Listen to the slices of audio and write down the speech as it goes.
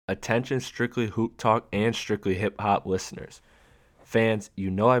Attention Strictly Hoop Talk and Strictly Hip Hop listeners. Fans, you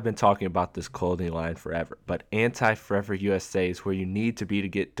know I've been talking about this clothing line forever, but Anti-Forever USA is where you need to be to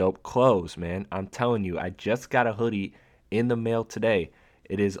get dope clothes, man. I'm telling you, I just got a hoodie in the mail today.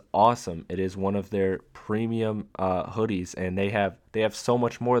 It is awesome. It is one of their premium hoodies, and they have so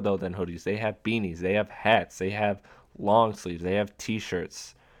much more though than hoodies. They have beanies, they have hats, they have long sleeves, they have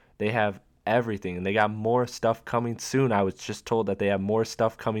t-shirts, they have everything, and they got more stuff coming soon. I was just told that they have more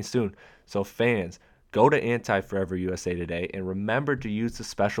stuff coming soon. So fans, go to Anti-Forever USA today and remember to use the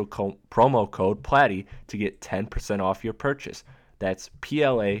special promo code PLATTY to get 10% off your purchase. That's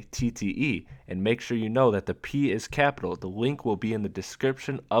PLATTE, and make sure you know that the P is capital. The link will be in the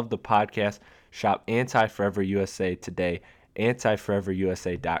description of the podcast. Shop Anti-Forever USA today,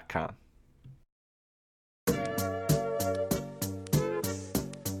 antiforeverusa.com.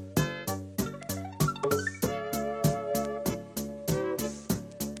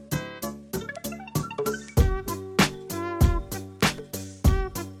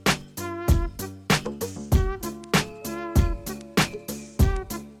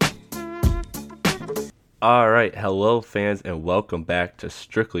 All right, hello fans, and welcome back to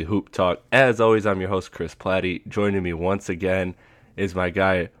Strictly Hoop Talk. As always, I'm your host, Chris Platty. Joining me once again is my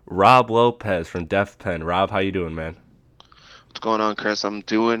guy, Rob Lopez from Def Pen. Rob, how you doing, man? What's going on, Chris? I'm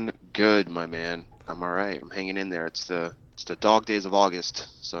doing good, my man. I'm all right. I'm hanging in there. It's the dog days of August,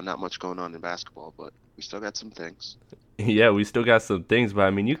 so not much going on in basketball, but we still got some things. Yeah, we still got some things, but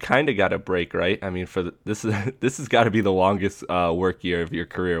I mean, you kind of got a break, right? I mean, this has got to be the longest work year of your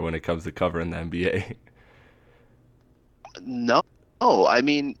career when it comes to covering the NBA. No, I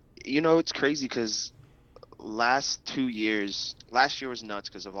mean, it's crazy because last year was nuts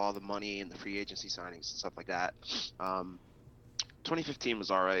because of all the money and the free agency signings and stuff like that. Um, 2015 was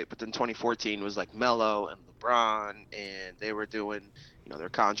all right, but then 2014 was like Melo and LeBron, and they were doing, their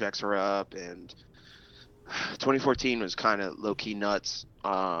contracts were up, and 2014 was kind of low key nuts.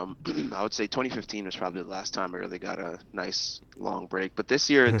 I would say 2015 was probably the last time I really got a nice long break, but this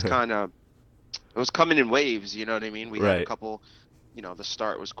year it was coming in waves. You know what I mean? We had a Right. couple. The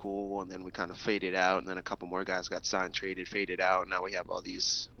start was cool, and then we kind of faded out, and then a couple more guys got signed, traded, faded out. And now we have all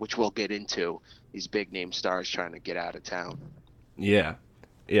these, which we'll get into, these big name stars trying to get out of town. Yeah.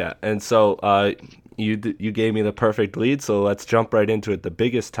 Yeah. And so you gave me the perfect lead, so let's jump right into it. The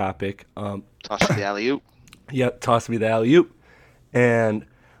biggest topic. Toss you the alley oop. Yeah, toss me the alley oop. And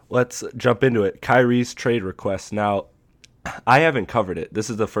let's jump into it. Kyrie's trade request. Now, I haven't covered it. This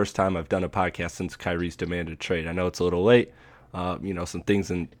is the first time I've done a podcast since Kyrie's demanded trade. I know it's a little late. Some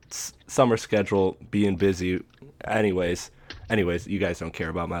things in summer schedule, being busy. Anyways, you guys don't care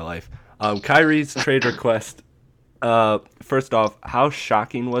about my life. Kyrie's trade request. First off, how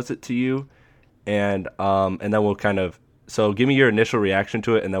shocking was it to you? And then we'll so give me your initial reaction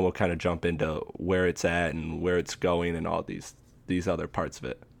to it, and then we'll kind of jump into where it's at and where it's going and all these other parts of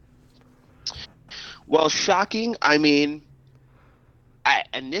it. Well, shocking. I mean,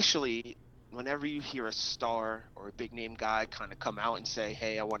 initially, whenever you hear a star or a big name guy kind of come out and say,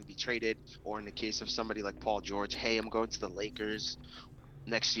 "Hey, I want to be traded," or in the case of somebody like Paul George, "Hey, I'm going to the Lakers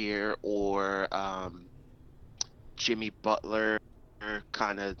next year," or Jimmy Butler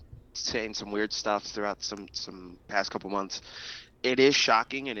kind of saying some weird stuff throughout some past couple months. It is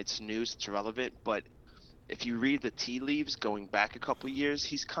shocking and it's news, it's relevant, but if you read the tea leaves going back a couple years,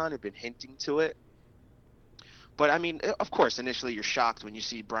 he's kind of been hinting to it. But I mean, of course, initially you're shocked when you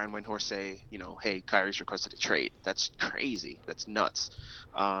see Brian Windhorst say, "Hey, Kyrie's requested a trade." That's crazy. That's nuts.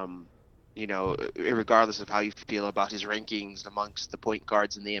 Regardless of how you feel about his rankings amongst the point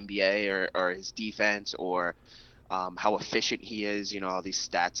guards in the NBA or his defense or how efficient he is, all these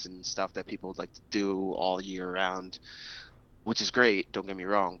stats and stuff that people would like to do all year round, which is great, don't get me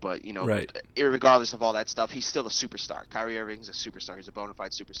wrong, but, Right. regardless of all that stuff, he's still a superstar. Kyrie Irving's a superstar. He's a bona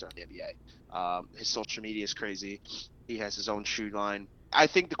fide superstar in the NBA. His social media is crazy. He has his own shoe line. I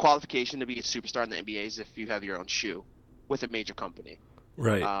think the qualification to be a superstar in the NBA is if you have your own shoe with a major company.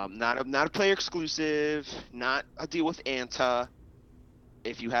 Right. Not a player exclusive, not a deal with Anta.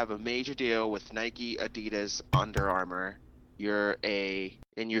 If you have a major deal with Nike, Adidas, Under Armour,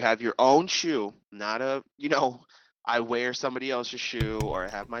 and you have your own shoe, not I wear somebody else's shoe or I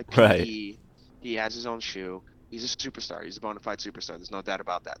have my Right. PE. He has his own shoe. He's a superstar. He's a bona fide superstar. There's no doubt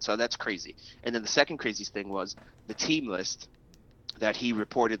about that. So that's crazy. And then the second craziest thing was the team list that he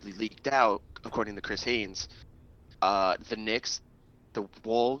reportedly leaked out, according to Chris Haynes. The Knicks, the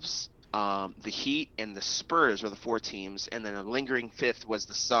Wolves, the Heat, and the Spurs were the four teams, and then a lingering fifth was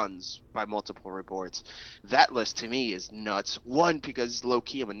the Suns by multiple reports. That list to me is nuts. One, because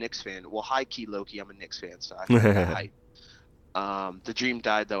low-key I'm a Knicks fan. Well, high-key, low-key I'm a Knicks fan, so I feel like The dream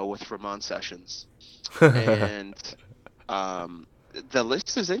died though with Ramon Sessions, and um, the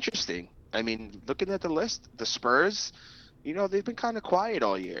list is interesting. I mean, looking at the list, the Spurs, they've been kind of quiet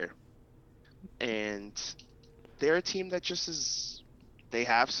all year, and they're a team that just is. They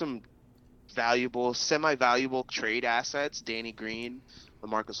have some semi-valuable trade assets: Danny Green,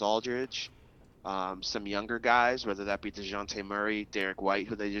 LaMarcus Aldridge, some younger guys, whether that be DeJounte Murray, Derek White,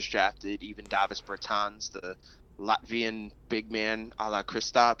 who they just drafted, even Davis Bertans, the Latvian big man a la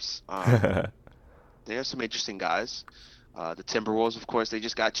Kristaps. They have some interesting guys. The Timberwolves, of course, they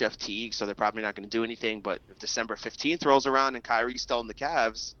just got Jeff Teague, so they're probably not going to do anything. But if December 15th rolls around and Kyrie's still in the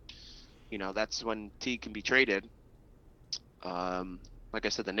Cavs, that's when Teague can be traded. Like I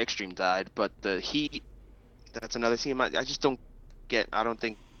said, the Knicks dream died, but the Heat, that's another team I just don't get. I don't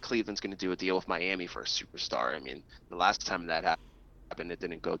think Cleveland's going to do a deal with Miami for a superstar. I mean, the last time that happened, it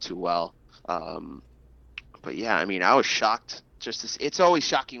didn't go too well. But yeah, I mean, I was shocked. It's always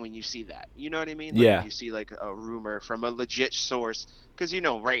shocking when you see that. You know what I mean? Like, Yeah. you see like a rumor from a legit source, because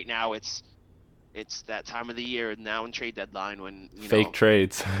right now it's that time of the year now in trade deadline when Fake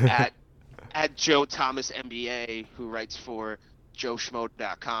trades. at Joe Thomas NBA, who writes for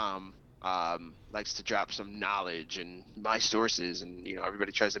JoeSchmo.com, likes to drop some knowledge and my sources, and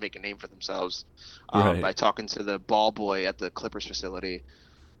everybody tries to make a name for themselves by talking to the ball boy at the Clippers facility.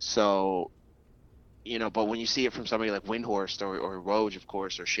 So. But when you see it from somebody like Windhorst or Woj, of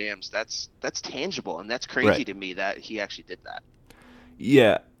course, or Shams, that's tangible, and that's crazy to me that he actually did that.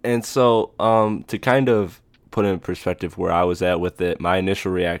 Yeah, and so to kind of put in perspective where I was at with it, my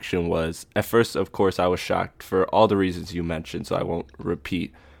initial reaction was, at first, of course, I was shocked for all the reasons you mentioned, so I won't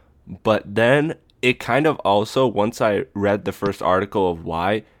repeat. But then it kind of also, once I read the first article of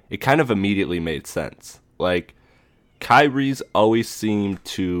why, it kind of immediately made sense. Like, Kyrie's always seemed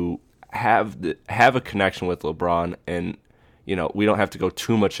to have a connection with LeBron, and we don't have to go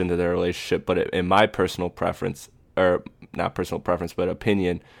too much into their relationship, but in my personal preference, or not personal preference but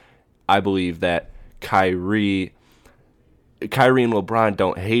opinion, I believe that Kyrie and LeBron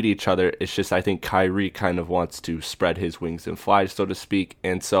don't hate each other. It's just I think Kyrie kind of wants to spread his wings and fly, so to speak.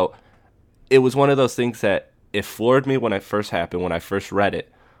 And so it was one of those things that it floored me when it first happened, when I first read it,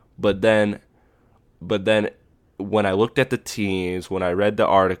 but then when I looked at the teams, when I read the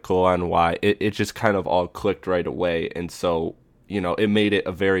article on why, it just kind of all clicked right away. And so, it made it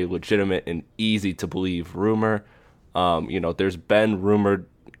a very legitimate and easy to believe rumor. There's been rumors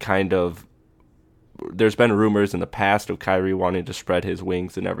in the past of Kyrie wanting to spread his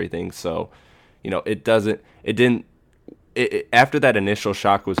wings and everything. So, after that initial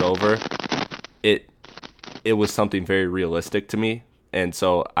shock was over, it was something very realistic to me. And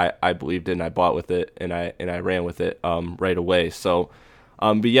so I believed it, and I bought with it, and I ran with it right away. So,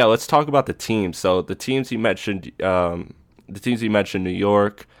 but yeah, let's talk about the teams. So the teams you mentioned, New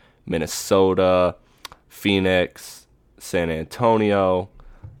York, Minnesota, Phoenix, San Antonio,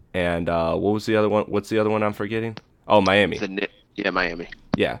 and what was the other one? What's the other one I'm forgetting? Oh, Miami. Miami.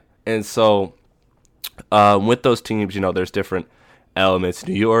 Yeah, and so with those teams, there's different elements.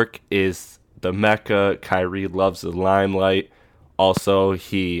 New York is the Mecca. Kyrie loves the limelight. Also,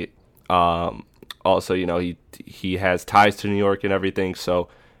 he has ties to New York and everything, so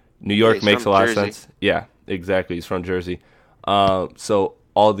New York makes a lot of sense. Yeah, exactly. He's from Jersey. So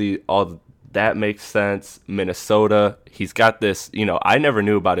all that makes sense. Minnesota, he's got this. I never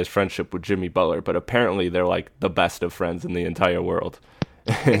knew about his friendship with Jimmy Butler, but apparently they're like the best of friends in the entire world.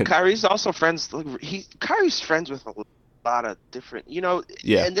 And Kyrie's also friends. Kyrie's friends with a lot of different, Yeah.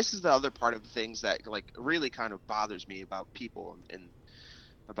 And this is the other part of things that really kind of bothers me about people and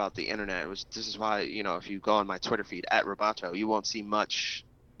about the internet. This is why, if you go on my Twitter feed at Roboto, you won't see much,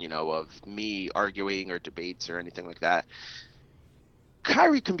 of me arguing or debates or anything like that.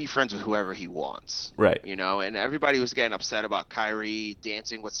 Kyrie can be friends with whoever he wants. Right. And everybody was getting upset about Kyrie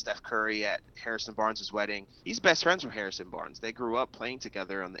dancing with Steph Curry at Harrison Barnes' wedding. He's best friends with Harrison Barnes. They grew up playing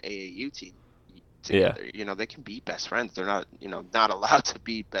together on the AAU team together. Yeah. They can be best friends. They're not, not allowed to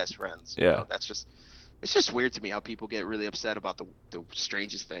be best friends. Yeah. It's just weird to me how people get really upset about the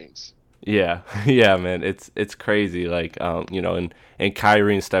strangest things. Yeah. Yeah, man. It's crazy. Like, and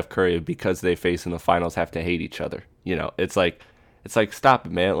Kyrie and Steph Curry, because they face in the finals, have to hate each other. It's like, stop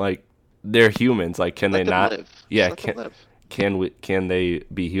it, man. Like, they're humans. Like, can they not? Live. Yeah. Can they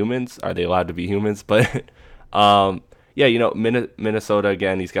be humans? Are they allowed to be humans? But, yeah, Minnesota,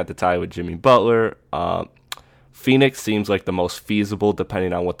 again, he's got the tie with Jimmy Butler. Phoenix seems like the most feasible,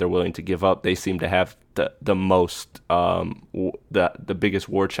 depending on what they're willing to give up. They seem to have the most, the biggest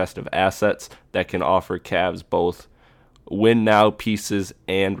war chest of assets that can offer Cavs both win now pieces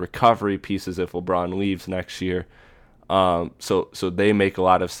and recovery pieces if LeBron leaves next year. So they make a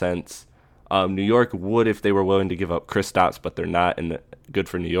lot of sense. New York would if they were willing to give up Kristaps, but they're not, and good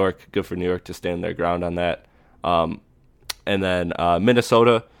for New York. Good for New York to stand their ground on that. And then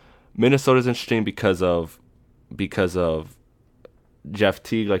Minnesota. Minnesota's interesting because of Jeff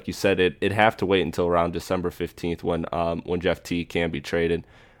Teague. Like you said, it'd have to wait until around December 15th when Jeff Teague can be traded.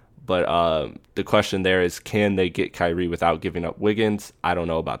 But the question there is, can they get Kyrie without giving up Wiggins? I don't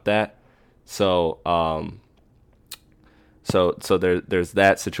know about that. So there's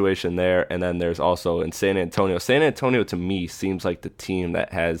that situation there, and then there's also in San Antonio. San Antonio to me seems like the team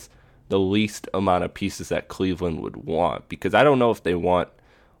that has the least amount of pieces that Cleveland would want, because I don't know if they want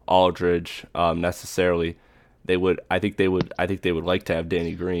Aldridge necessarily. They would. I think they would. I think they would like to have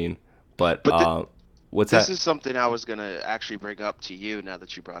Danny Green, but But what's this that? is something I was gonna actually bring up to you now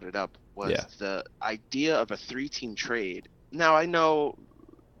that you brought it up, was Yeah, the idea of a three-team trade. Now I know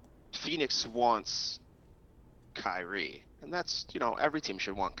Phoenix wants Kyrie, and that's, every team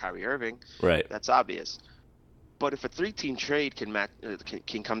should want Kyrie Irving. right. That's obvious. But if a three-team trade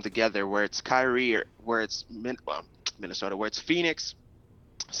can come together where it's Kyrie, or where it's Minnesota, where it's Phoenix,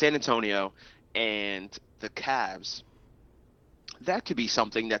 San Antonio, and the Cavs, that could be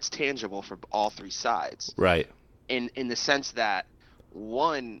something that's tangible for all three sides. Right. In the sense that,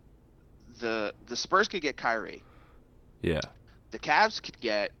 one, the Spurs could get Kyrie, Yeah. the Cavs could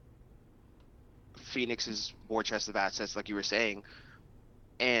get Phoenix's war chest of assets, like you were saying,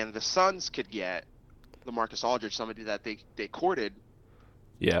 and the Suns could get LaMarcus Aldridge, somebody that they courted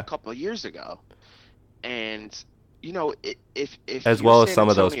a Yeah. couple of years ago. And if As you're well as San some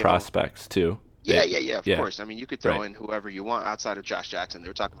of those Antonio, prospects too. yeah, of Yeah. course. I mean, you could throw Right. in whoever you want outside of Josh Jackson. They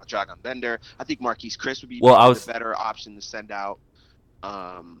were talking about Dragon Bender. I think Marquise Chris would be Well, probably the better option to send out.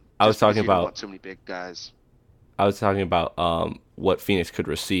 I was Just because talking you don't want about too many big guys. what Phoenix could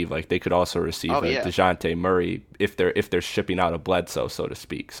receive. Like they could also receive Oh a yeah. DeJounte Murray if they're shipping out a Bledsoe, so to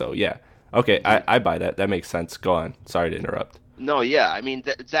speak. So yeah. Okay, Mhm. I buy that. That makes sense. Go on. Sorry to interrupt. No, yeah. I mean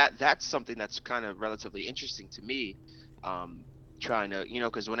that's something that's kind of relatively interesting to me. Um, Trying to,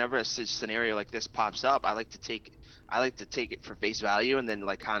 because whenever a scenario like this pops up, I like to take it for face value and then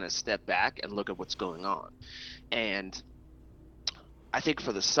like kind of step back and look at what's going on. And I think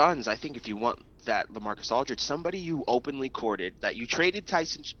for the Suns, I think if you want that LaMarcus Aldridge, somebody you openly courted, that you traded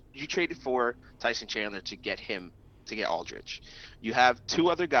for Tyson Chandler to get Aldridge. You have two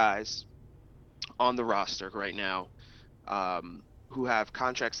other guys on the roster right now, who have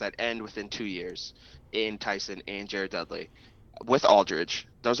contracts that end within 2 years, in Tyson and Jared Dudley. With Aldridge,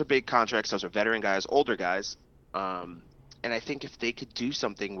 those are big contracts. Those are veteran guys, older guys. Um, and I think if they could do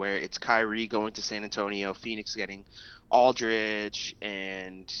something where it's Kyrie going to San Antonio, Phoenix getting Aldridge,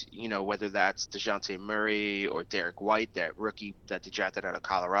 and whether that's DeJounte Murray or Derek White, that rookie that they drafted out of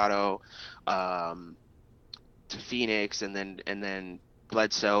Colorado, um, to Phoenix, and then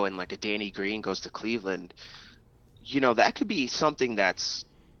Bledsoe and like a Danny Green goes to Cleveland, that could be something that's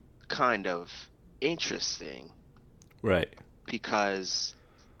kind of interesting, Right. because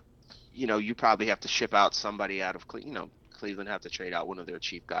you probably have to ship out somebody out of Cleveland have to trade out one of their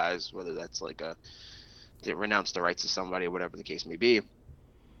cheap guys, whether that's like they renounce the rights to somebody or whatever the case may be.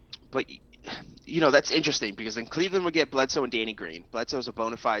 But that's interesting, because then Cleveland would get Bledsoe and Danny Green. Bledsoe's a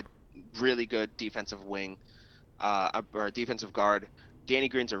bona fide, really good defensive wing, or a defensive guard. Danny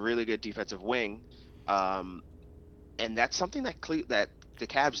Green's a really good defensive wing, um, and that's something that the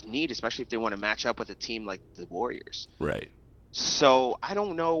Cavs need, especially if they want to match up with a team like the Warriors. Right. So I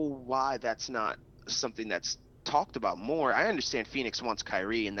don't know why that's not something that's talked about more. I understand Phoenix wants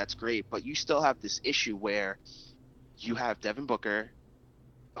Kyrie, and that's great, but you still have this issue where you have Devin Booker,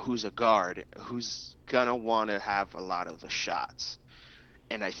 who's a guard, who's gonna want to have a lot of the shots.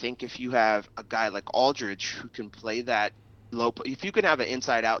 And I think if you have a guy like Aldridge who can play that if you can have an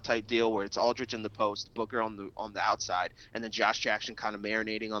inside out type deal where it's Aldridge in the post, Booker on the outside, and then Josh Jackson kind of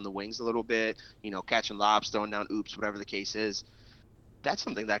marinating on the wings a little bit, catching lobs, throwing down oops, whatever the case is, that's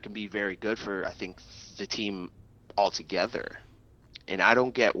something that can be very good for, I think, the team altogether. And I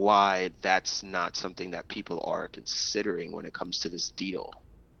don't get why that's not something that people are considering when it comes to this deal.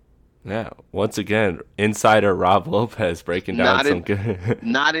 Yeah. Once again, insider Rob Lopez breaking down Not some an good.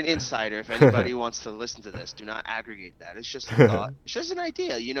 not an insider. If anybody wants to listen to this, do not aggregate that. It's just a thought. It's just an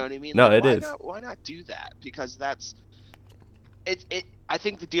idea. You know what I mean? No, Like, it why is. not? Why not do that? Because that's it. I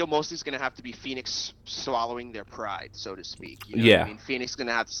think the deal mostly is going to have to be Phoenix swallowing their pride, so to speak. You know what I Yeah. mean? Phoenix is going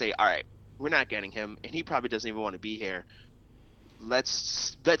to have to say, all right, we're not getting him, and he probably doesn't even want to be here.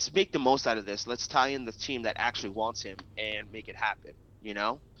 Let's make the most out of this. Let's tie in the team that actually wants him and make it happen. You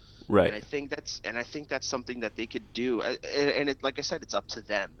know? Right. And I think that's something that they could do. And it, like I said, it's up to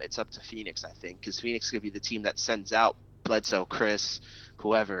them. It's up to Phoenix, I think, because Phoenix could be the team that sends out Bledsoe, Chris,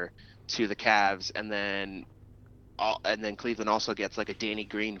 whoever to the Cavs, and then Cleveland also gets like a Danny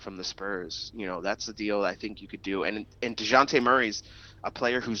Green from the Spurs. You know, that's the deal I think you could do. And DeJounte Murray's a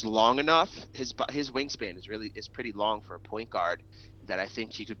player who's long enough. His wingspan is pretty long for a point guard. That I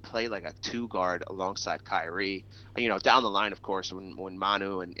think he could play like a two guard alongside Kyrie. You know, down the line, of course, when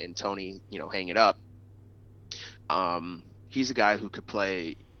Manu and Tony, you know, hang it up. He's a guy who could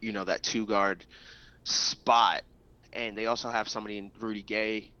play, you know, that two guard spot. And they also have somebody in Rudy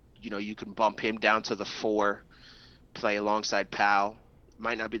Gay. You know, you can bump him down to the four, play alongside Powell.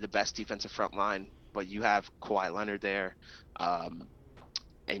 Might not be the best defensive front line, but you have Kawhi Leonard there.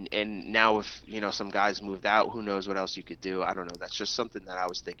 And now if, you know, some guys moved out, who knows what else you could do. I don't know. That's just something that I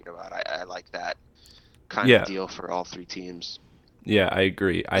was thinking about. I like that kind of Yeah. deal for all three teams. Yeah, I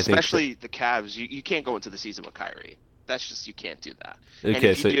agree. I think Especially the Cavs. You can't go into the season with Kyrie. That's just, you can't do that. And okay,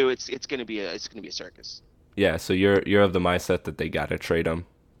 if you so do, it's gonna be a circus. yeah, so you're of the mindset that they got to trade him.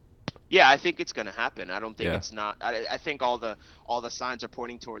 Yeah, I think it's gonna happen. I don't think Yeah. it's not. I think all the signs are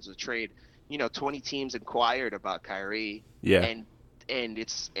pointing towards a trade. You know, 20 teams inquired about Kyrie, Yeah. and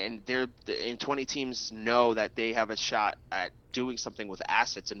 20 teams know that they have a shot at doing something with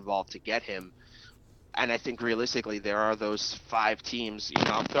assets involved to get him. And I think realistically, there are those 5 teams. You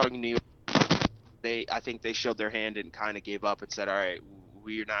know, I'm throwing New York. I think they showed their hand and kind of gave up and said, all right,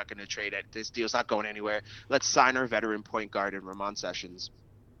 we're not going to trade it. This deal's not going anywhere. Let's sign our veteran point guard in Ramon Sessions.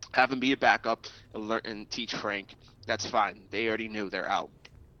 Have him be a backup and learn and teach Frank. That's fine. They already knew they're out.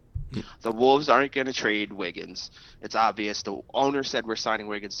 The Wolves aren't going to trade Wiggins. It's obvious. The owner said we're signing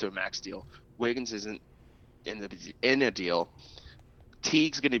Wiggins to a max deal. Wiggins isn't in a deal.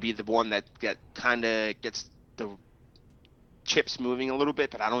 Teague's going to be the one that kind of gets the chips moving a little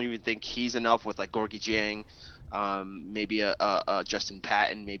bit, but I don't even think he's enough with like Gorgie Jang, maybe a Justin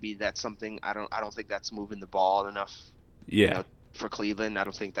Patton. Maybe that's something. I don't think that's moving the ball enough. Yeah. You know, for Cleveland, I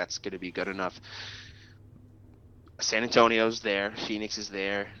don't think that's going to be good enough. San Antonio's there. Phoenix is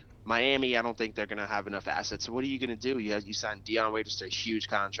there. Miami, I don't think they're going to have enough assets. So what are you going to do? You sign Dion Waiters to a huge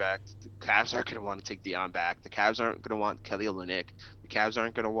contract. The Cavs aren't going to want to take Dion back. The Cavs aren't going to want Kelly Olynyk. The Cavs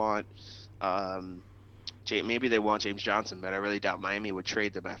aren't going to want maybe they want James Johnson, but I really doubt Miami would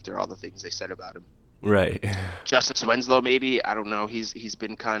trade them after all the things they said about him. Right. Justice Winslow, maybe. I don't know. He's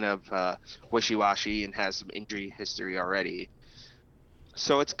been kind of wishy-washy and has some injury history already.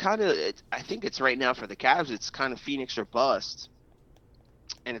 So it's kind of, I think it's right now for the Cavs, it's kind of Phoenix or bust.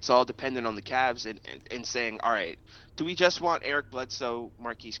 And it's all dependent on the Cavs and saying, all right, do we just want Eric Bledsoe,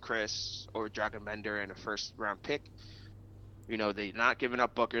 Marquise Chris, or Dragan Bender and a first-round pick? You know, they're not giving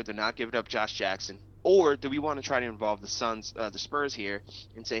up Booker. They're not giving up Josh Jackson. Or do we want to try to involve the Spurs here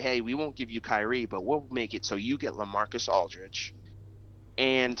and say, hey, we won't give you Kyrie, but we'll make it so you get LaMarcus Aldridge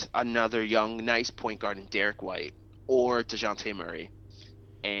and another young, nice point guard in Derek White or DeJounte Murray.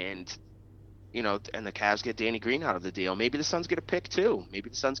 And, you know, and the Cavs get Danny Green out of the deal. Maybe the Suns get a pick too. Maybe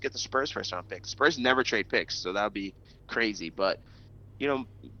the Suns get the Spurs first-round pick. Spurs never trade picks, so that would be crazy. But, you know,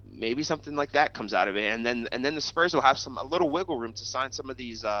 maybe something like that comes out of it, and then the Spurs will have a little wiggle room to sign some of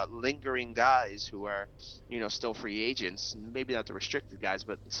these lingering guys who are, you know, still free agents. Maybe not the restricted guys,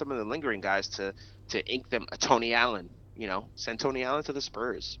 but some of the lingering guys to ink them. Tony Allen, you know, send Tony Allen to the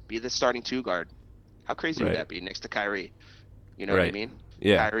Spurs, be the starting two guard. How crazy would that be next to Kyrie? You know what I mean?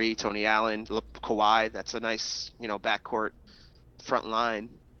 Yeah. Kyrie, Tony Allen, Kawhi. That's a nice, you know, backcourt front line.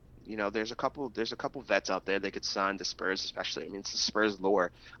 You know, there's a couple vets out there they could sign the Spurs, especially. I mean, it's the Spurs lore.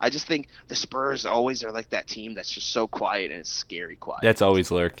 I just think the Spurs always are like that team that's just so quiet and it's scary quiet. That's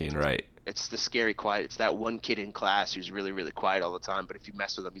always lurking, right? It's the scary quiet. It's that one kid in class who's really, really quiet all the time, but if you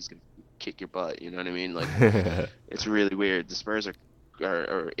mess with him, he's gonna kick your butt. You know what I mean? Like, it's really weird. The Spurs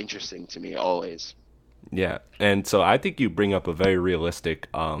are interesting to me always. Yeah, and so I think you bring up a very realistic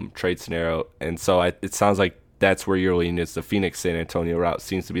trade scenario, and so it sounds like that's where you're leaning. It's the Phoenix-San Antonio route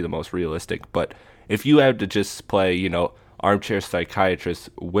seems to be the most realistic. But if you had to just play, you know, armchair psychiatrist,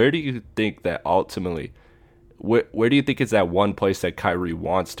 where do you think that ultimately, where do you think is that one place that Kyrie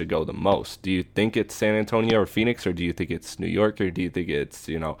wants to go the most? Do you think it's San Antonio or Phoenix, or do you think it's New York, or do you think it's,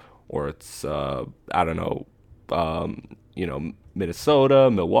 you know, or it's, I don't know, you know,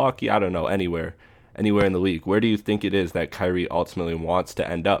 Minnesota, Milwaukee, I don't know, anywhere in the league? Where do you think it is that Kyrie ultimately wants to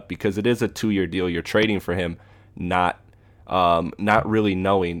end up? Because it is a 2-year deal. You're trading for him, not really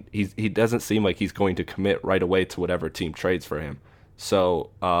knowing. He doesn't seem like he's going to commit right away to whatever team trades for him. So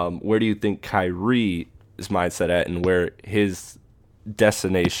where do you think Kyrie's mindset at, and where his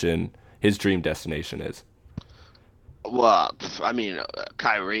dream destination is? I mean,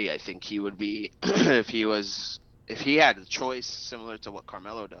 Kyrie, I think he would be if he had a choice similar to what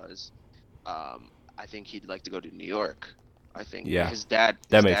Carmelo does. I think he'd like to go to New York. I think Yeah, that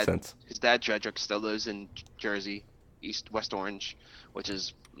makes sense. his dad Dredrick still lives in Jersey, East West Orange, which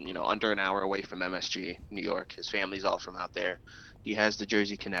is under an hour away from MSG, New York. His family's all from out there. He has the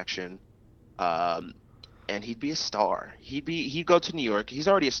Jersey connection. Um, and he'd be a star. He'd go to New York. He's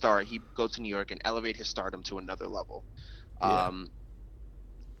already a star. He'd go to New York and elevate his stardom to another level. Yeah. Um,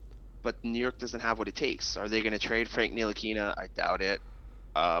 but New York doesn't have what it takes. Are they going to trade Frank Ntilikina? I doubt it.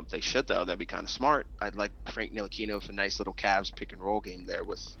 They should though. That'd be kind of smart. I'd like Frank Ntilikina with a nice little Cavs pick and roll game there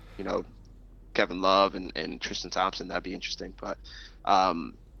with Kevin Love and Tristan Thompson. That'd be interesting. But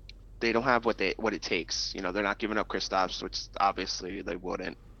they don't have what it takes. They're not giving up Kristaps, which obviously they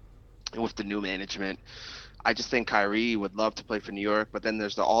wouldn't. And with the new management, I just think Kyrie would love to play for New York. But then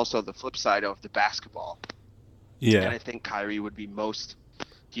there's also the flip side of the basketball, and Yeah. I think Kyrie would be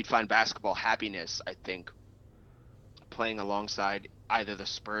he'd find basketball happiness, I think, playing alongside either the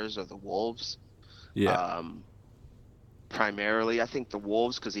Spurs or the Wolves. Yeah. Um, Primarily, I think the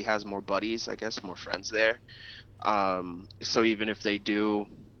Wolves because he has more buddies, I guess, more friends there. So even if they do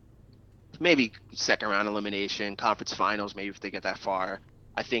maybe second round elimination, conference finals, maybe if they get that far,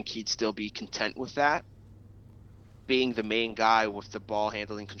 I think he'd still be content with that, being the main guy with the ball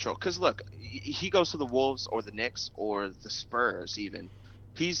handling control. Because look, he goes to the Wolves or the Knicks or the Spurs even.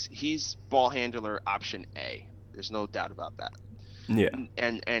 He's ball handler option A. There's no doubt about that. Yeah.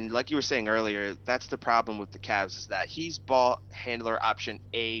 And like you were saying earlier, that's the problem with the Cavs is that he's ball handler option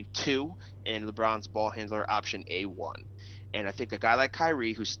A2 and LeBron's ball handler option A1. And I think a guy like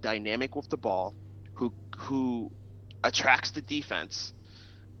Kyrie who's dynamic with the ball, who attracts the defense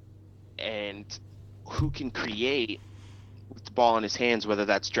and who can create with the ball in his hands, whether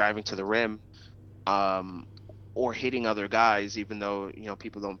that's driving to the rim, um, or hitting other guys, even though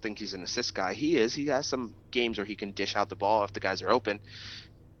people don't think he's an assist guy. He is. He has some games where he can dish out the ball if the guys are open.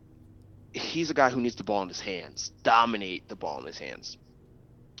 He's a guy who needs the ball in his hands, dominate the ball in his hands.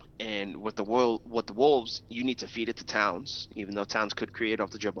 And with the Wolves, you need to feed it to Towns, even though Towns could create off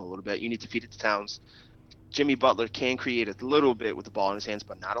the dribble a little bit. You need to feed it to Towns. Jimmy Butler can create a little bit with the ball in his hands,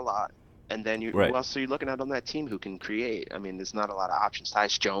 but not a lot. And then Right. who else are you looking at on that team who can create? I mean, there's not a lot of options.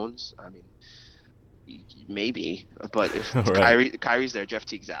 Tyus Jones, I mean, maybe, but if Right. Kyrie's there, Jeff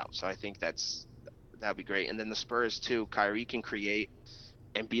Teague's out. So I think that'd be great. And then the Spurs too. Kyrie can create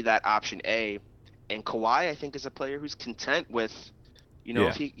and be that option A. And Kawhi, I think, is a player who's content with,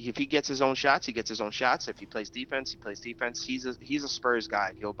 Yeah. if he gets his own shots, he gets his own shots. If he plays defense, he plays defense. He's a Spurs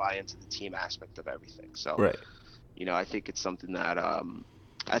guy. He'll buy into the team aspect of everything. So, Right. I think it's something that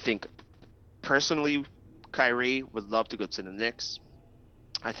I think personally, Kyrie would love to go to the Knicks.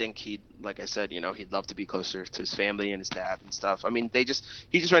 I think like I said, he'd love to be closer to his family and his dad and stuff. I mean, he just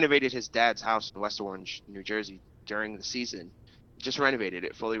renovated his dad's house in West Orange, New Jersey during the season. Just renovated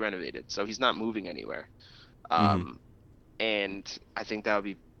it, fully renovated. So he's not moving anywhere. Hmm. And I think that would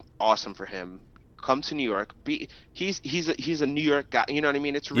be awesome for him. Come to New York. He's a New York guy. You know what I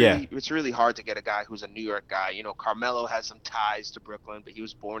mean? Yeah. It's really hard to get a guy who's a New York guy. Carmelo has some ties to Brooklyn, but he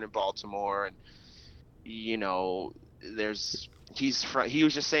was born in Baltimore, and you know, there's he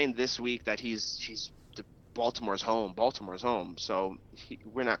was just saying this week that he's the Baltimore's home. Baltimore's home. So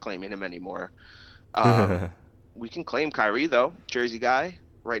we're not claiming him anymore. Um, we can claim Kyrie though, Jersey guy,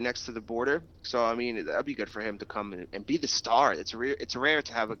 right next to the border. So I mean, that'd be good for him to come and be the star. It's rare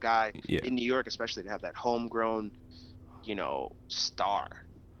to have a guy Yeah. in New York, especially to have that homegrown, star.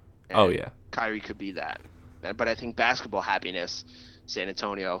 Oh And yeah. Kyrie could be that. But I think basketball happiness, San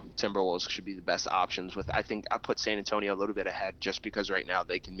Antonio Timberwolves should be the best options. I think I put San Antonio a little bit ahead just because right now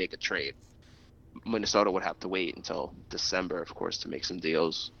they can make a trade. Minnesota would have to wait until December, of course, to make some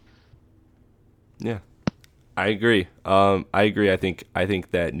deals. Yeah. I agree. I agree. I think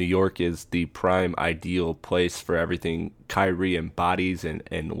that New York is the prime ideal place for everything Kyrie embodies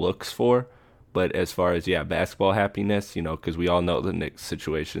and looks for. But as far as basketball happiness, because we all know the Knicks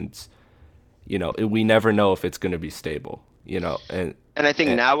situations, we never know if it's going to be stable, And I think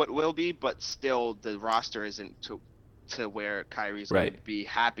and now it will be, but still the roster isn't to where Kyrie's going right. to be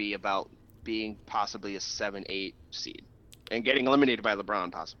happy about being possibly a 7-8 seed and getting eliminated by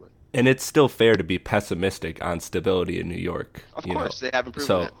LeBron possibly. And it's still fair to be pessimistic on stability in New York, Of course, they haven't proven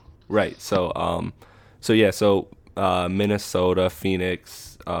So, it. right. So Minnesota,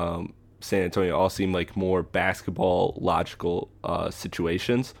 Phoenix, San Antonio all seem like more basketball logical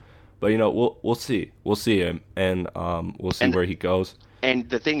situations. But we'll see. We'll see him, and we'll see And where he goes. and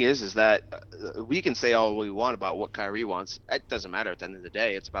the thing is that we can say all we want about what Kyrie wants. It doesn't matter at the end of the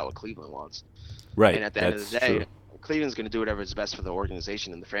day. It's about what Cleveland wants. And Right. at the end of That's the day, true. Cleveland's going to do whatever is best for the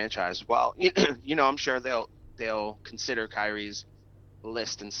organization and the franchise. Well, I'm sure they'll consider Kyrie's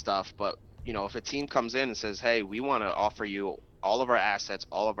list and stuff, but if a team comes in and says, "Hey, we want to offer you all of our assets,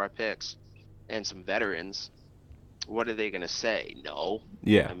 all of our picks, and some veterans," what are they going to say? No.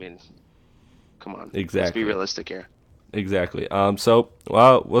 Yeah, I mean, come on, let's be exactly. realistic here. Exactly.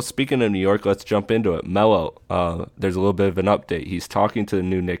 Well, speaking of New York, let's jump into it. Melo, there's a little bit of an update. He's talking to the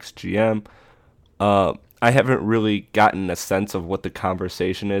new Knicks GM. I haven't really gotten a sense of what the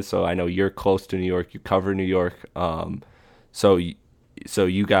conversation is, so I know you're close to New York. You cover New York, so y- so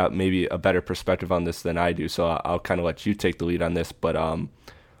you got maybe a better perspective on this than I do. So I'll kind of let you take the lead on this. But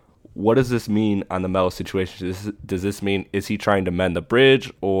what does this mean on the Melo situation? Does this mean is he trying to mend the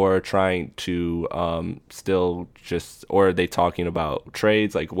bridge or trying to still just, or are they talking about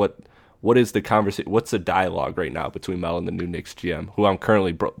trades? Like what is the conversation? What's the dialogue right now between Melo and the new Knicks GM, who I'm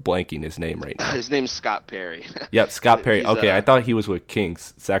currently blanking his name right now? His name's Scott Perry. Yep, Scott Perry. He's Okay, I thought he was with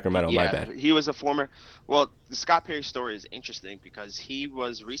Kings Sacramento. My yeah, bad. he was a former. Well, the Scott Perry story is interesting because he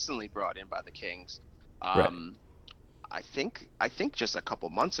was recently brought in by the Kings. Right. Um, I think just a couple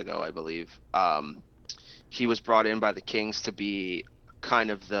months ago, I believe. He was brought in by the Kings to be kind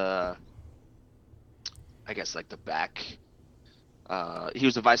of I guess like the back. He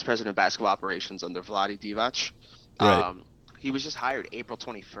was the vice president of basketball operations under Vlade Divac. Right. Um, he was just hired April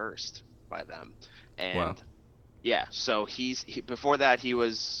 21st by them, Wow. and yeah, so before that he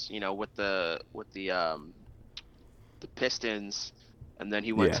was, with the Pistons, and then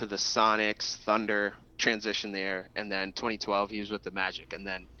he went Yeah. to the Sonics, Thunder, transition there, and then 2012 he was with the Magic, and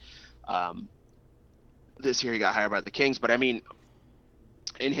then um, this year he got hired by the Kings. But I mean,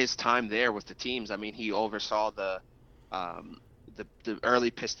 in his time there with the teams, I mean, he oversaw um, the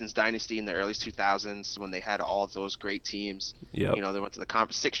early Pistons dynasty in the early 2000s when they had all of those great teams. Yep. They went to the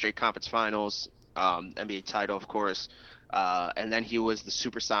six straight conference finals, NBA title, of course. And then he was the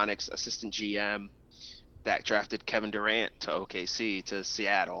Supersonics assistant GM that drafted Kevin Durant to OKC, to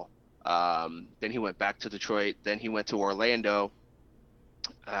Seattle. Then he went back to Detroit. Then he went to Orlando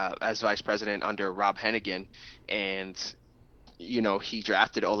as vice president under Rob Hennigan. And he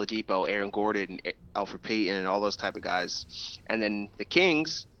drafted Oladipo, Aaron Gordon, Alfred Payton, and all those type of guys. And then the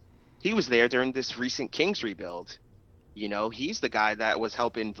Kings, he was there during this recent Kings rebuild. He's the guy that was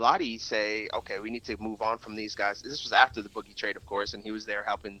helping Vlade say, okay, we need to move on from these guys. This was after the Boogie trade, of course, and he was there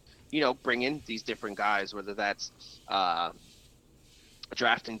helping, bring in these different guys, whether that's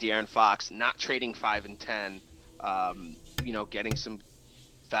drafting De'Aaron Fox, not trading 5 and 10, getting some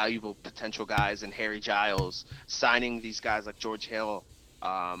valuable potential guys and Harry Giles, signing these guys like George Hill,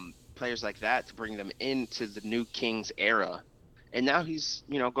 players like that to bring them into the new Kings era. And now he's,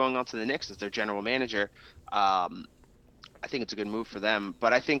 going on to the Knicks as their general manager. I think it's a good move for them.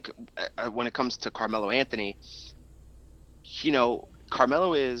 But I think when it comes to Carmelo Anthony,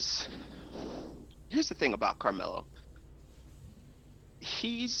 Carmelo is. Here's the thing about Carmelo.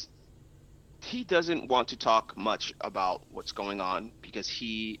 He doesn't want to talk much about what's going on because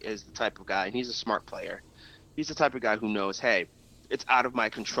he is the type of guy, and he's a smart player. He's the type of guy who knows, hey, it's out of my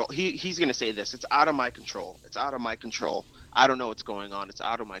control. He's going to say this, it's out of my control. It's out of my control. I don't know what's going on. It's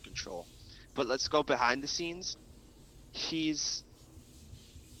out of my control. But let's go behind the scenes. He's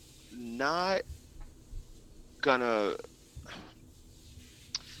not gonna.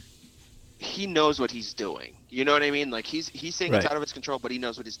 He knows what he's doing. You know what I mean? Like he's saying it's Right. out of his control, but he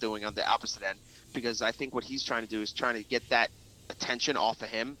knows what he's doing on the opposite end. Because I think what he's trying to do is trying to get that attention off of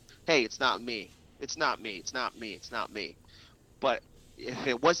him. Hey, it's not me. It's not me. It's not me. It's not me. But if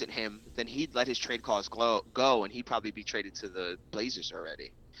it wasn't him, then he'd let his trade clause go, and he'd probably be traded to the Blazers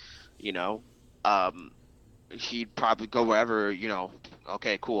already. You know, um, he'd probably go wherever.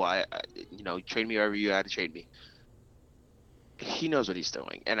 Okay, cool. Trade me wherever you had to trade me. He knows what he's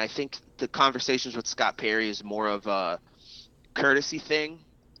doing, and I think the conversations with Scott Perry is more of a courtesy thing.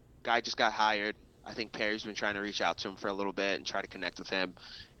 Guy just got hired. I think Perry's been trying to reach out to him for a little bit and try to connect with him.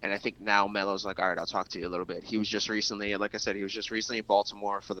 And I think now Melo's like, all right, I'll talk to you a little bit. He was just recently, like I said, he was just recently in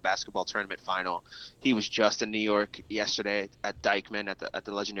Baltimore for the basketball tournament final. He was just in New York yesterday at Dykeman, at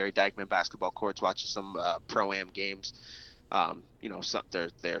the legendary Dykeman basketball courts, watching some pro-am games.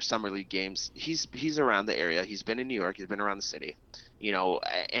 Their summer league games. He's around the area. He's been in New York. He's been around the city.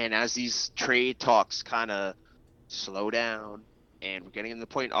 And as these trade talks kind of slow down, and we're getting to the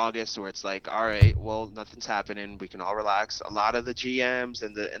point in August where it's like, all right, well, nothing's happening. We can all relax. A lot of the GMs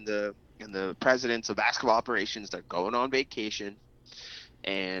and the presidents of basketball operations, they're going on vacation,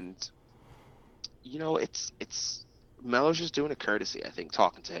 and it's Melo's just doing a courtesy, I think,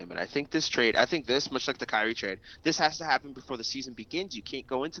 talking to him. And I think much like the Kyrie trade, this has to happen before the season begins. You can't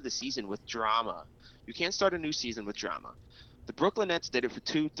go into the season with drama. You can't start a new season with drama. The Brooklyn Nets did it for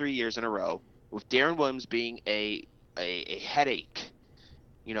 2, 3 years in a row with Darren Williams being a headache.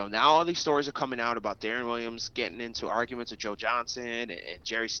 Now all these stories are coming out about Darren Williams getting into arguments with Joe Johnson and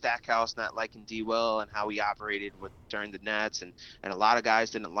Jerry Stackhouse not liking D. Will and how he operated during the Nets, and a lot of guys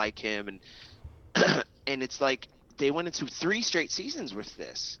didn't like him, and and it's like they went into 3 straight seasons with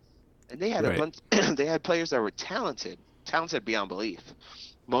this, and they had a Right. bunch. They had players that were talented beyond belief.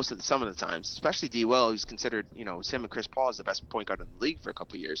 Some of the times, especially D. Will, who's considered, it's him and Chris Paul as the best point guard in the league for a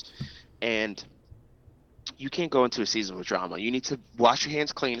couple of years, and you can't go into a season with drama. You need to wash your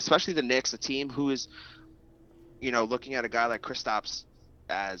hands clean, especially the Knicks, a team who is, looking at a guy like Kristaps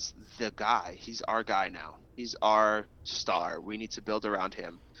as the guy. He's our guy now. He's our star. We need to build around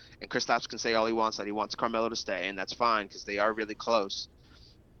him. And Kristaps can say all he wants, that he wants Carmelo to stay, and that's fine because they are really close.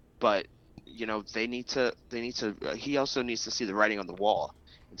 But they need to. He also needs to see the writing on the wall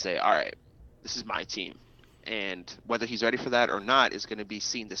and say, all right, this is my team. And whether he's ready for that or not is going to be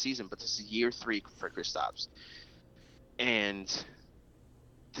seen this season. But this is year 3 for Kristaps, and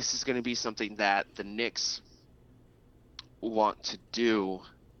this is going to be something that the Knicks want to do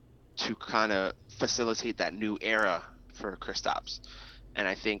to kind of facilitate that new era for Kristaps. And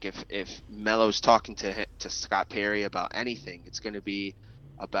I think if Melo's talking to Scott Perry about anything, it's going to be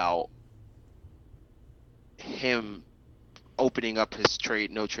about him opening up his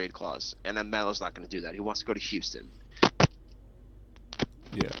no trade clause, and then Melo's not going to do that. He wants to go to Houston.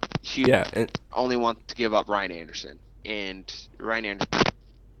 Yeah. Houston Yeah. And only wants to give up Ryan Anderson, and Ryan Anderson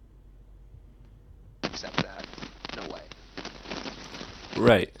accept that. No way.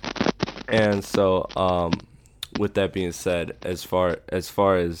 right. And so, with that being said, as far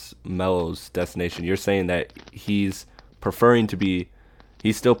as Melo's destination, you're saying that he's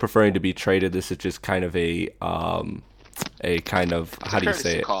still preferring to be traded. This is just kind of a kind of, how do you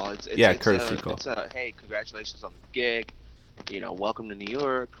say it? Call. Courtesy call. It's a, hey, congratulations on the gig. Welcome to New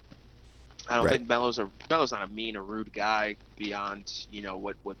York. I don't Right. think Melo's not a mean or rude guy beyond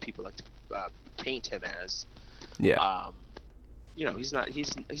what people like to paint him as. Yeah. He's not.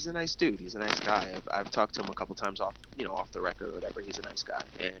 He's a nice dude. He's a nice guy. I've talked to him a couple times off the record or whatever. He's a nice guy,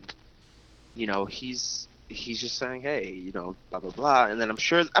 and he's just saying, hey, blah blah blah. And then I'm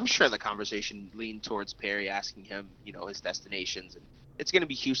sure the conversation leaned towards Perry asking him, his destinations, and it's going to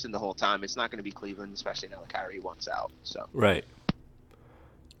be Houston the whole time. It's not going to be Cleveland, especially now that Kyrie wants out. So Right.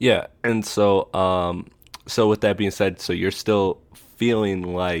 Yeah. And so, with that being said, so you're still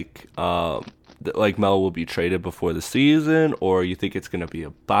feeling like Melo will be traded before the season, or you think it's going to be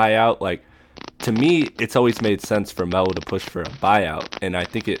a buyout? Like, to me, it's always made sense for Melo to push for a buyout, and I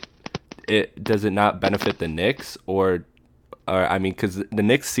think it does it not benefit the Knicks, or I mean, because the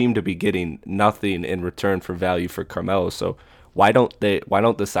Knicks seem to be getting nothing in return for value for Carmelo, so why don't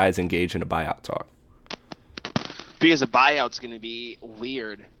the sides engage in a buyout talk? because a buyout's going to be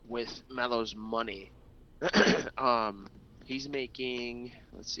weird with Melo's money. He's making,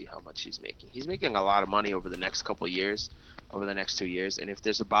 let's see how much he's making. He's making a lot of money over the next couple of years, over the next 2 years. And if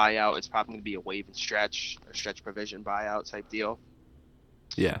there's a buyout, it's probably going to be a waive and stretch or stretch provision buyout type deal.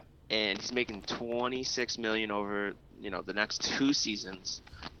 Yeah. And he's making $26 million over, the next 2 seasons.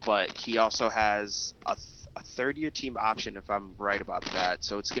 But he also has a third-year team option, if I'm right about that.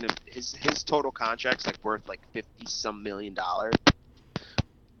 So it's gonna his total contract's worth $50-some million.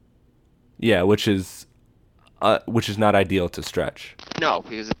 Yeah, which is not ideal to stretch. No,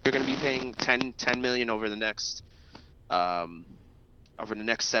 because they're going to be paying $10 million over the next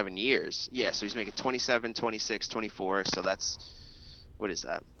 7 years. Yeah, so he's making 27, 26, 24. So that's, what is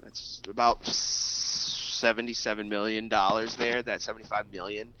that? That's about $77 million there. That's $75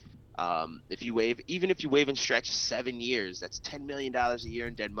 million. If you waive and stretch 7 years, that's $10 million a year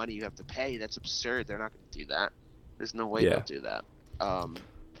in dead money you have to pay. That's absurd. They're not going to do that. There's no way they'll do that.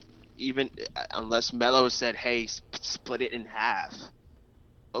 Even unless Melo said, hey, split it in half.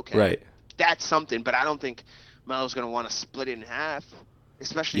 Okay. Right. That's something, but I don't think Melo's going to want to split it in half,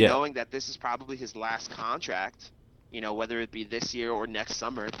 especially knowing that this is probably his last contract, whether it be this year or next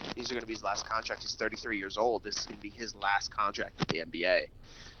summer. These are going to be his last contract. He's 33 years old. This is going to be his last contract with the NBA.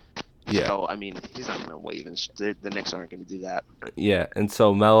 Yeah. So, I mean, he's not going to waive, and the Knicks aren't going to do that. Yeah, and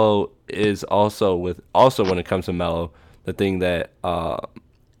so Melo is also when it comes to Melo, the thing that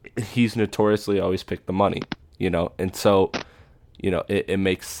he's notoriously always picked the money, and so, it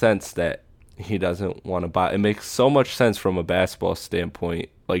makes sense that he doesn't want to buy. It makes so much sense from a basketball standpoint,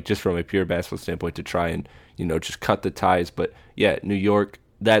 just from a pure basketball standpoint, to try and, just cut the ties. But yeah, New York,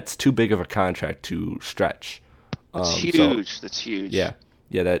 that's too big of a contract to stretch. That's huge. That's huge. Yeah.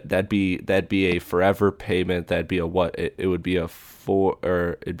 Yeah, that'd be a forever payment. That'd be a what? It would be a four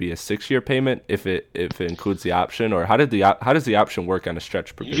or it'd be a 6 year payment if it includes the option. Or how does the option work on a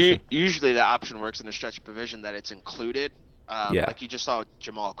stretch provision? Usually the option works in a stretch provision that it's included. Yeah. Like you just saw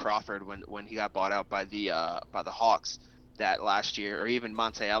Jamal Crawford when he got bought out by the Hawks that last year, or even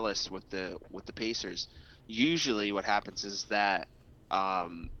Monte Ellis with the Pacers. Usually, what happens is that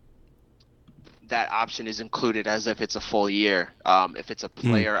um, that option is included as if it's a full year. If it's a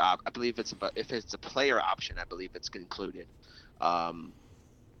Mm, I believe if it's a player option, I believe it's included. Um,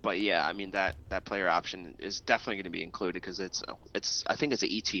 but yeah, I mean that player option is definitely going to be included because it's I think it's an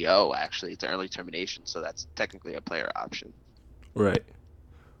ETO actually. It's an early termination, so that's technically a player option. right.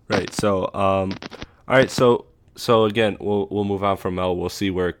 Right. All right. So again, we'll move on from Mel. We'll see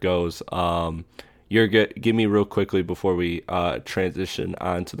where it goes. You're good. Give me real quickly before we transition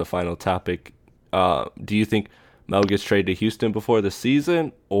on to the final topic. Do you think Mel gets traded to Houston before the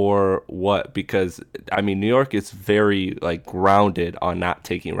season, or what? Because I mean, New York is very like grounded on not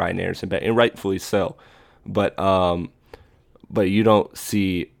taking Ryan Anderson back, and rightfully so. But you don't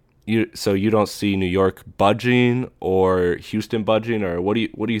see you don't see New York budging or Houston budging, or what do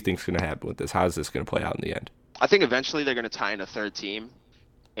you think is going to happen with this? How is this going to play out in the end? I think eventually they're going to tie in a third team,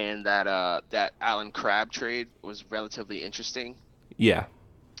 and that Allen Crabbe trade was relatively interesting Yeah,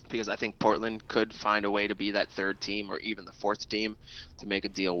 because I think Portland could find a way to be that third team or even the fourth team to make a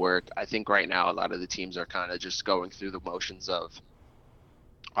deal work. I think right now a lot of the teams are kind of just going through the motions of,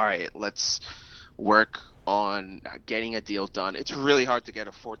 all right, let's work on getting a deal done. It's really hard to get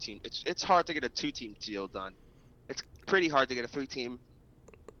a 14. It's hard to get a two-team deal done. It's pretty hard to get a three-team.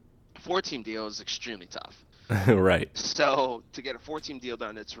 Four-team deal is extremely tough. right. So to get a four-team deal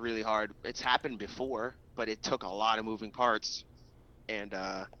done, it's really hard. It's happened before, but it took a lot of moving parts, and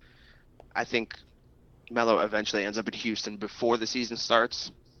I think Melo eventually ends up in Houston before the season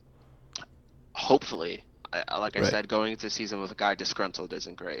starts. Hopefully, like I Right. said, going into the season with a guy disgruntled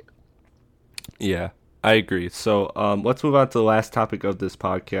isn't great. Yeah, I agree. So let's move on to the last topic of this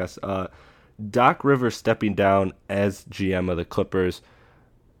podcast. Doc Rivers stepping down as GM of the Clippers.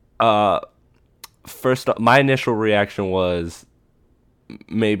 Uh, First, my initial reaction was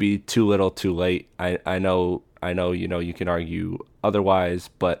maybe too little, too late. I know. You can argue otherwise,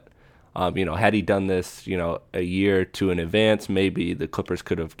 but had he done this, a year to in advance, maybe the Clippers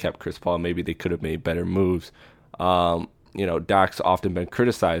could have kept Chris Paul. Maybe they could have made better moves. Doc's often been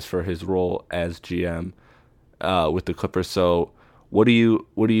criticized for his role as GM with the Clippers. So, what do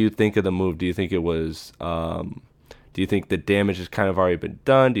you think of the move? Do you think it was? Do you think the damage has kind of already been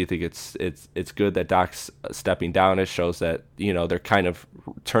done? Do you think it's good that Doc's stepping down? It shows that they're kind of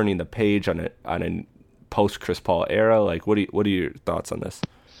turning the page on a post Chris Paul era. Like, what are your thoughts on this?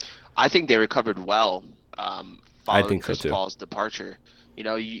 I think they recovered well I following think so Chris too. Paul's departure.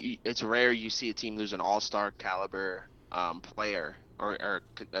 It's rare you see a team lose an all-star caliber player or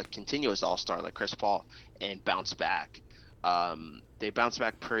a continuous all-star like Chris Paul and bounce back. They bounced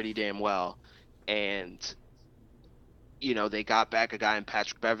back pretty damn well, and they got back a guy in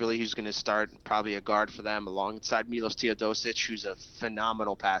Patrick Beverly who's going to start probably a guard for them alongside Milos Teodosic, who's a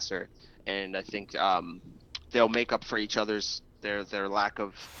phenomenal passer, and I think they'll make up for each other's their lack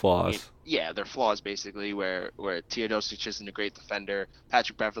of Flaws. yeah, their flaws basically where Teodosic isn't a great defender,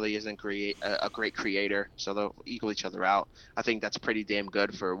 Patrick Beverly isn't a great creator, so they'll equal each other out. I think that's pretty damn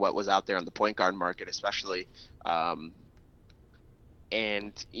good for what was out there on the point guard market, especially.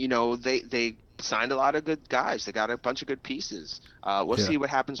 And they signed a lot of good guys. They got a bunch of good pieces. We'll Yeah. see what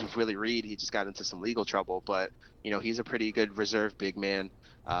happens with Willie Reed. He just got into some legal trouble, but he's a pretty good reserve big man.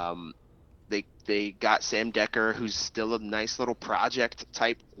 They got Sam Decker, who's still a nice little project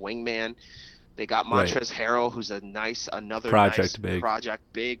type wingman. They got Right. Montrezl Harrell, who's another nice Project big. project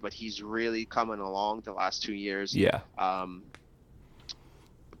big, but he's really coming along the last 2 years. Yeah.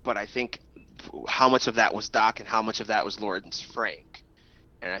 But I think how much of that was Doc and how much of that was Lawrence Frank,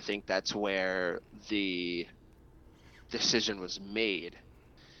 and I think that's where the decision was made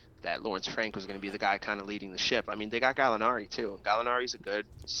that Lawrence Frank was going to be the guy kind of leading the ship. I mean, they got Gallinari too. Gallinari's a good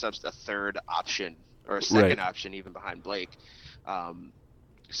a third option or a second Right. option even behind Blake.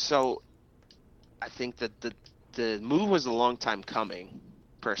 So I think that the move was a long time coming.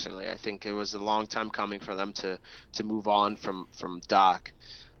 Personally, I think it was a long time coming for them to move on from Doc.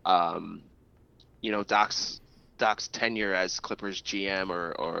 Doc's tenure as Clippers GM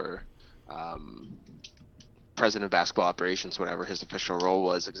or president of basketball operations, whatever his official role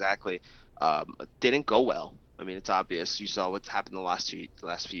was exactly, didn't go well. I mean, it's obvious. You saw what's happened the last few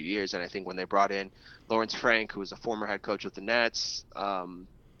years, and I think when they brought in Lawrence Frank, who was a former head coach with the Nets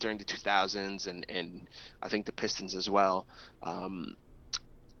during the 2000s, and I think the Pistons as well,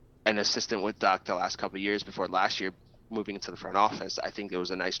 an assistant with Doc the last couple of years before last year moving into the front office. I think it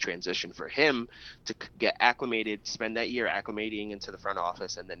was a nice transition for him to get acclimated, spend that year acclimating into the front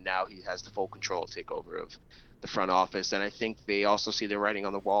office, and then now he has the full control takeover of the front office. And I think they also see the writing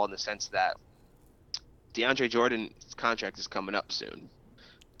on the wall in the sense that DeAndre Jordan's contract is coming up soon.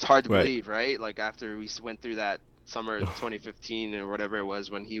 It's hard to Right. believe, right? Like after we went through that summer of 2015 or whatever it was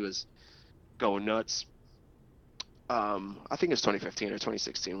when he was going nuts. I think it's 2015 or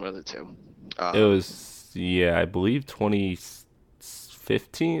 2016, one of the two. It Um, was, yeah, I believe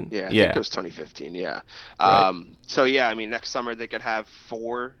 2015. yeah, I think it Yeah, was 2015. Yeah. right. So yeah, I mean, next summer they could have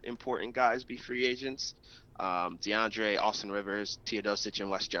four important guys be free agents. DeAndre, Austin Rivers, Teodosic, and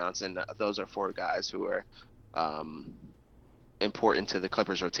Wes Johnson. Those are four guys who are um, important to the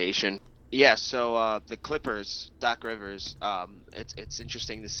Clippers rotation. Yeah, so the Clippers, Doc Rivers, it's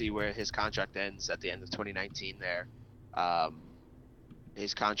interesting to see where his contract ends at the end of 2019 there. Um,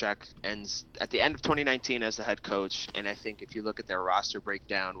 his contract ends at the end of 2019 as the head coach, and I think if you look at their roster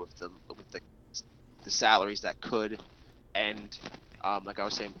breakdown with the salaries that could end, like I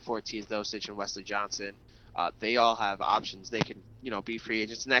was saying before, Teodosic and Wesley Johnson, they all have options. They can, be free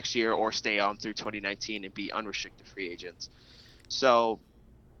agents next year or stay on through 2019 and be unrestricted free agents. So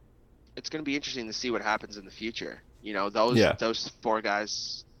it's going to be interesting to see what happens in the future. Yeah, Those four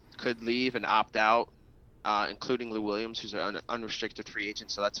guys could leave and opt out, including Lou Williams, who's an unrestricted free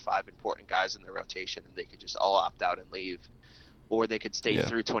agent. So that's five important guys in the rotation, and they could just all opt out and leave, or they could stay yeah,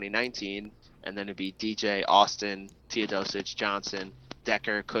 through 2019, and then it'd be DJ, Austin, Teodosic, Johnson,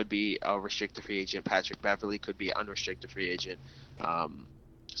 Decker could be a restricted free agent. Patrick Beverly could be an unrestricted free agent. Um,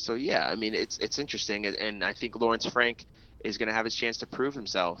 so yeah, I mean it's interesting, and I think Lawrence Frank is going to have his chance to prove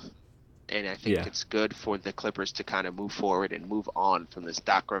himself, and I think yeah. it's good for the Clippers to kind of move forward and move on from this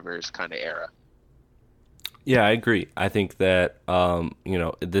Doc Rivers kind of era. Yeah, I agree. I think that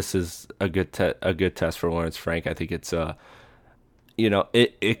this is a good test for Lawrence Frank. I think it's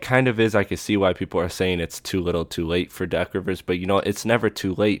it kind of is. I can see why people are saying it's too little, too late for Doc Rivers, but it's never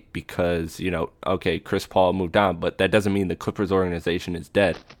too late because okay, Chris Paul moved on, but that doesn't mean the Clippers organization is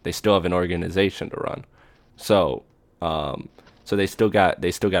dead. They still have an organization to run, so so they still got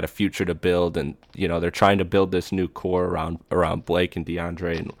a future to build, and they're trying to build this new core around Blake and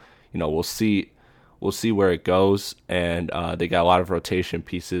DeAndre, and we'll see where it goes, and they got a lot of rotation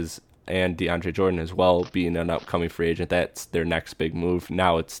pieces and DeAndre Jordan as well being an upcoming free agent. That's their next big move.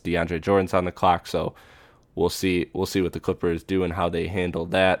 Now it's DeAndre Jordan's on the clock, so we'll see what the Clippers do and how they handle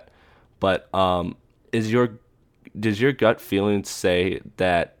that. But is your does your gut feeling say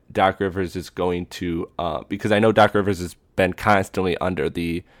that Doc Rivers is going to because I know Doc Rivers has been constantly under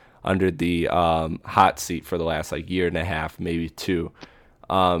the hot seat for the last like year and a half, maybe two.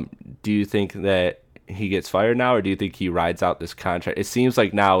 Do you think that he gets fired now, or do you think he rides out this contract? It seems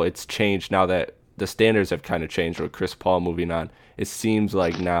like now it's changed. Now that the standards have kind of changed with Chris Paul moving on, it seems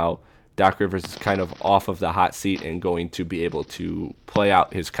like now Doc Rivers is kind of off of the hot seat and going to be able to play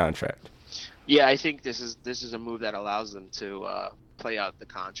out his contract. Yeah, I think this is a move that allows them to play out the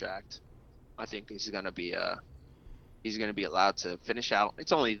contract. I think he's gonna be allowed to finish out.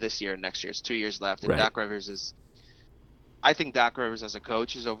 It's only this year and next year. It's 2 years left, and Right. Doc Rivers is. I think Doc Rivers as a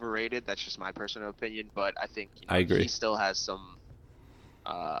coach is overrated. That's just my personal opinion, but I think I he agree. still has some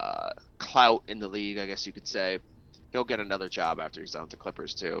clout in the league, I guess you could say. He'll get another job after he's done with the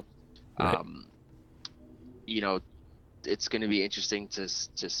Clippers too. Right. Um, you know, it's going to be interesting to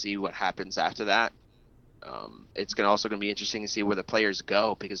see what happens after that. It's also going to be interesting to see where the players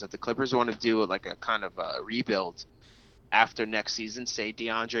go, because if the Clippers want to do like a kind of a rebuild after next season, say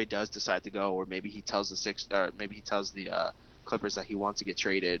DeAndre does decide to go, or maybe he tells maybe he tells the Clippers that he wants to get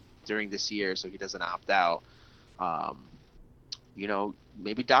traded during this year, so he doesn't opt out. Um,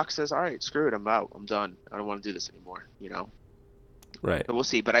 Maybe Doc says, "All right, screw it, I'm out, I'm done, I don't want to do this anymore." Right. So we'll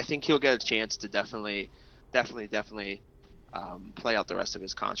see. But I think he'll get a chance to definitely play out the rest of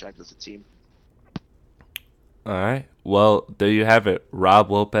his contract with the team. All right. Well, there you have it.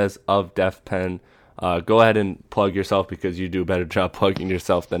 Rob Lopez of Def Pen. Go ahead and plug yourself because you do a better job plugging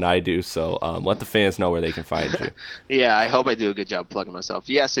yourself than I do. So let the fans know where they can find you. Yeah, I hope I do a good job plugging myself.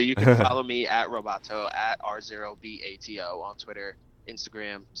 Yeah, so you can follow me at Robato at R0BATO on Twitter,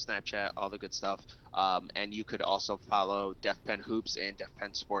 Instagram, Snapchat, all the good stuff. And you could also follow Def Pen Hoops and Def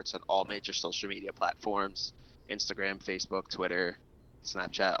Pen Sports on all major social media platforms: Instagram, Facebook, Twitter,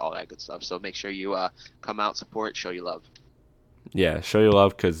 Snapchat, all that good stuff. So make sure you come out, support, show you love. Yeah, show your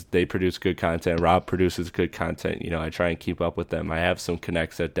love because they produce good content. Rob produces good content. I try and keep up with them. I have some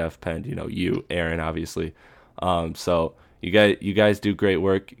connects at Def Pen. You, Aaron, obviously. So you guys do great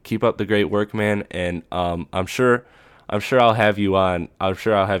work. Keep up the great work, man. And I'm sure I'll have you on. I'm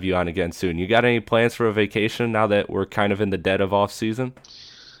sure I'll have you on again soon. You got any plans for a vacation now that we're kind of in the dead of off season?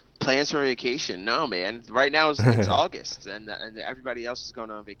 Plans for vacation? No, man. Right now it's August, and everybody else is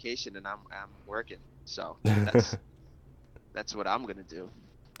going on vacation, and I'm working. So that's what I'm gonna do.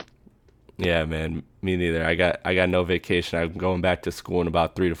 Yeah, man. Me neither. I got no vacation. I'm going back to school in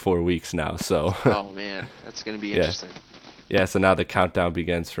about 3 to 4 weeks now. So. Oh man, that's gonna be Yeah. interesting. Yeah, so now the countdown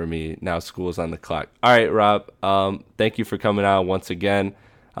begins for me. Now school's on the clock. All right, Rob. Thank you for coming on once again.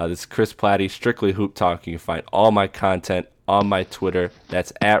 This is Chris Platty, Strictly Hoop Talk. You can find all my content on my Twitter.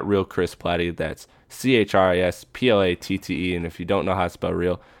 That's at Real Chris Platty. That's ChrisPlatte. And if you don't know how to spell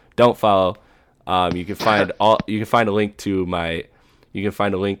real, don't follow. You can find a link to my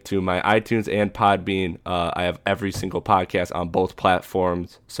iTunes and Podbean. I have every single podcast on both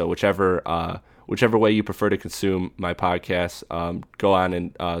platforms. So whichever way you prefer to consume my podcast, go on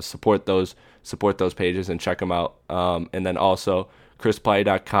and support those pages and check them out. And then also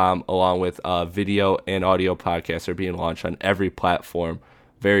chrisplatte.com, along with video and audio podcasts, are being launched on every platform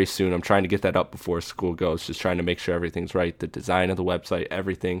very soon. I'm trying to get that up before school goes, just trying to make sure everything's right, the design of the website,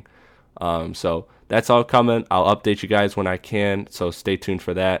 everything. So that's all coming. I'll update you guys when I can, so stay tuned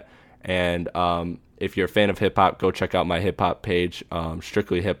for that. And if you're a fan of hip hop, go check out my hip hop page,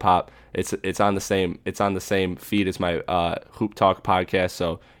 Strictly Hip Hop. It's on the same feed as my Hoop Talk podcast.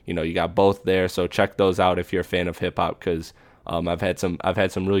 So you got both there. So check those out if you're a fan of hip hop, because I've had some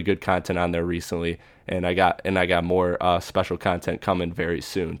really good content on there recently, and I got more special content coming very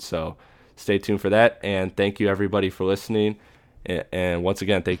soon. So stay tuned for that. And thank you everybody for listening. And once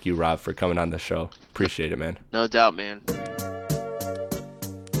again, thank you, Rob, for coming on the show. Appreciate it, man. No doubt, man.